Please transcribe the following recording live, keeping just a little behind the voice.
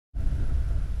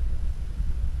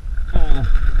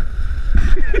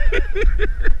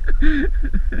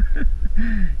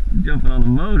Jumping on the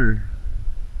motor.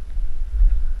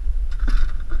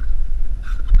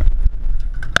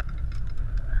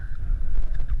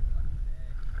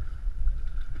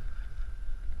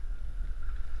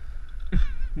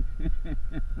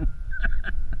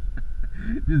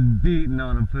 Just beating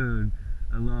on a poon.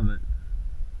 I love it.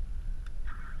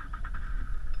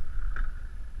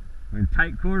 We're in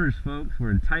tight quarters, folks.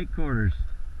 We're in tight quarters.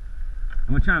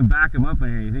 I'm gonna try and back him up in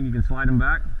here. You think you can slide him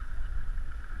back?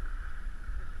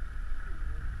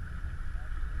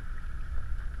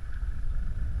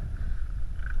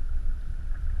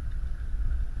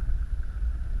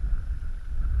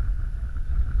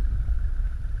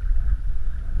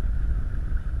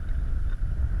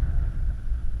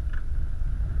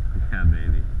 Yeah,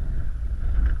 baby.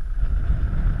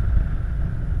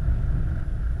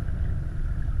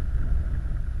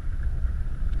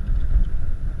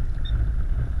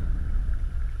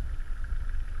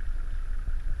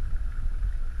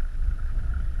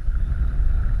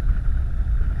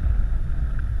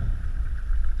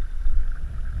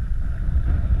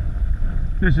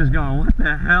 Fish is going, what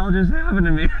the hell just happened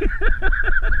to me?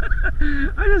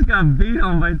 I just got beat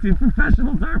on by 2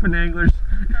 professional tarpon anglers.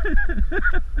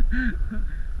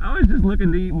 I was just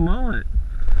looking to eat mullet.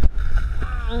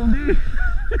 Oh, dude.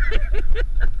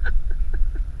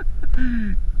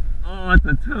 Oh, it's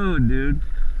a toad, dude.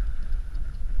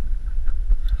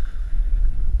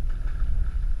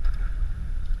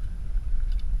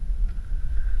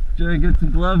 Try to get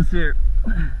some gloves here.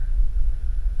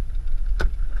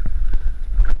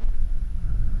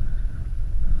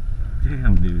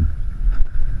 Damn, dude.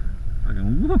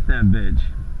 Fucking whoop that bitch.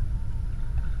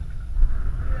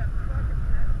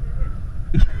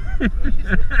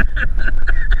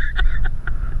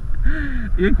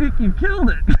 You think you killed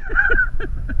it?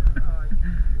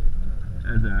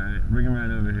 That's alright. Bring him right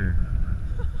over here.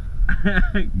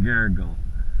 Gurgle.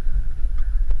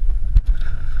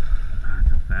 Oh,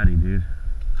 it's a fatty, dude.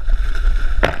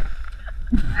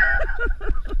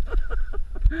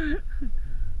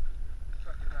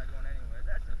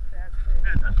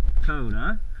 That's a toad,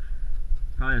 huh?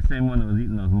 Probably the same one that was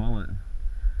eating those mullet.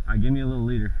 Alright, give me a little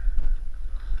leader.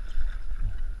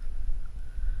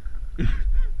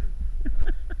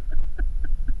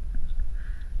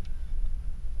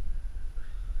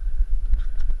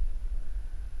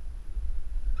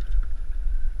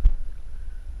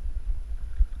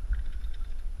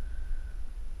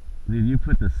 Dude, you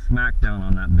put the smack down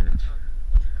on that bitch. Once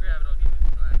you grab it, I'll give you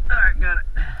the slack. Alright, got it.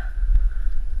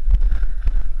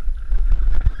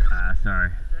 Ah,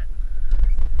 sorry.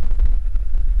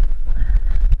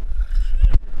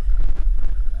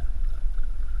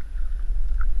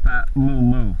 Fat moo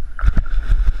moo.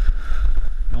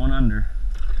 Going under.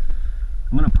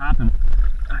 I'm gonna pop him.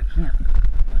 I can't.